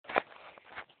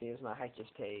Here's my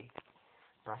HSP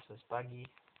brushless buggy,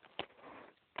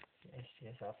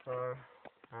 STSR Pro.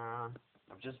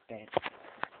 I've just bent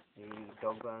the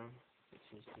dog bone, which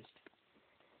is just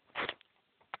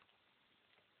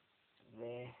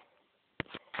there.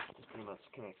 Just pretty much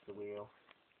connects the wheel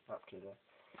up to the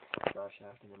drive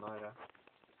shaft and the motor.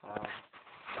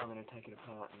 I'm going to take it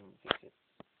apart and fix it.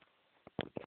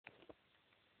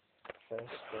 First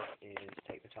step is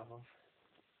take the top off.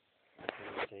 As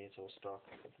you can see, it's all stock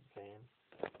with the fan.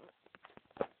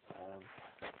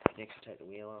 Next we'll take the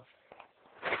wheel off,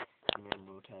 and then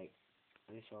we'll take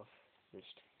this off,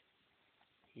 just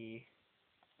here,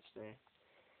 just there,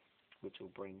 which will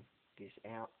bring this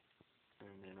out, and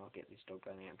then I'll get this dog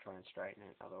bone out and try and straighten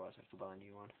it, otherwise I have to buy a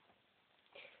new one.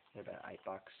 They're about $8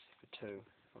 for two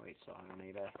for each side on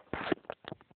eBay.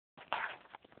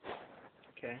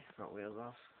 Okay, front wheels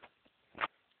off.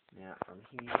 Now from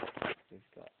here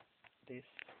we've got this.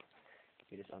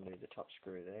 We just undo the top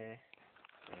screw there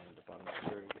and the bottom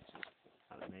screw, which is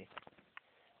underneath,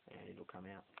 and it'll come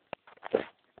out.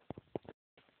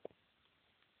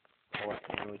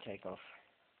 And we take off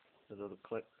the little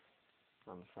clip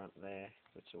on the front there,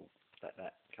 which will let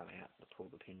that come out to pull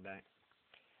the pin back,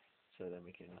 so then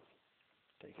we can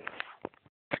take it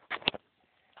off.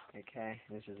 Okay,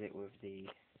 this is it with the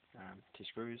two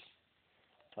screws,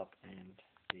 top and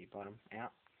the bottom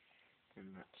out,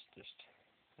 and that's just,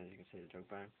 as you can see, the dog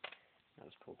bone. I'll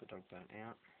just pull the dog bone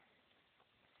out,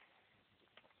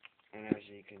 and as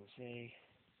you can see,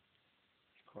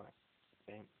 it's quite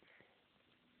bent.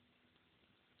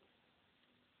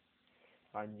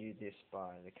 I knew this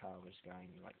by the car was going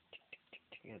like tick, tick, tick,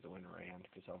 tick, as it went around,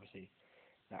 because obviously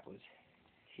that was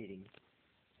hitting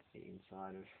the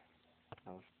inside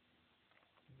of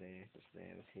there, just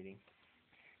there was hitting.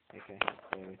 Okay,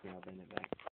 bear with me, I'll bend it back.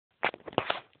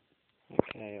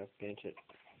 Okay, I've bent it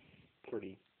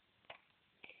pretty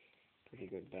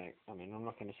good back. I mean, I'm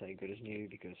not going to say good as new,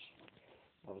 because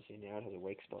obviously now it has a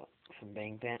weak spot from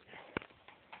being bent.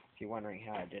 If you're wondering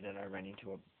how I did it, I ran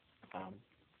into a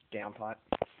downpipe.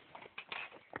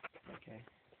 Okay,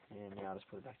 and now I'll just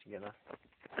put it back together.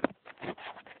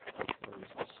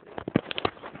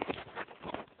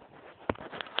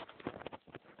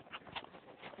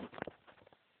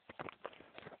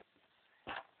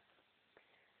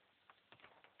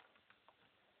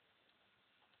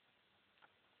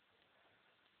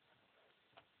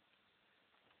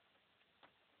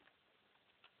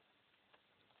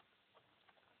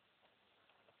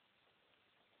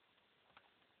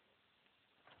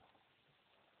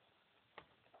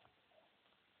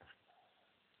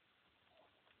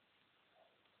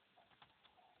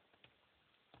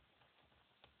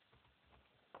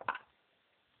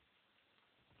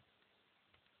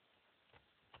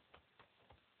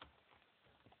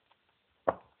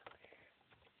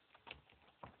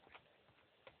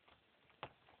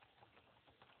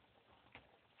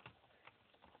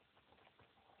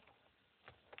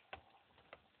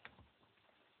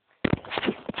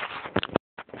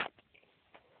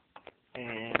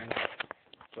 And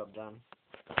job done.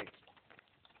 Fixed.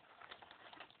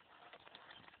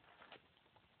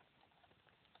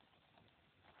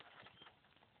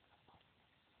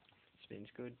 Spins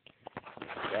good.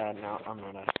 No, I'm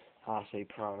not a RC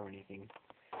pro or anything.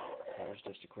 That was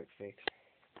just a quick fix.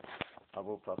 I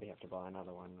will probably have to buy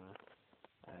another one,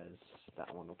 as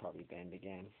that one will probably bend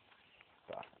again.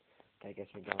 But that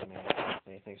gets me going now.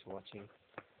 Yeah, thanks for watching.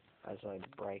 As I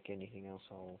break anything else,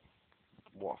 I'll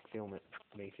film it,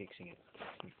 me fixing it.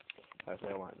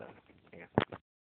 Hopefully I won't though. Yeah.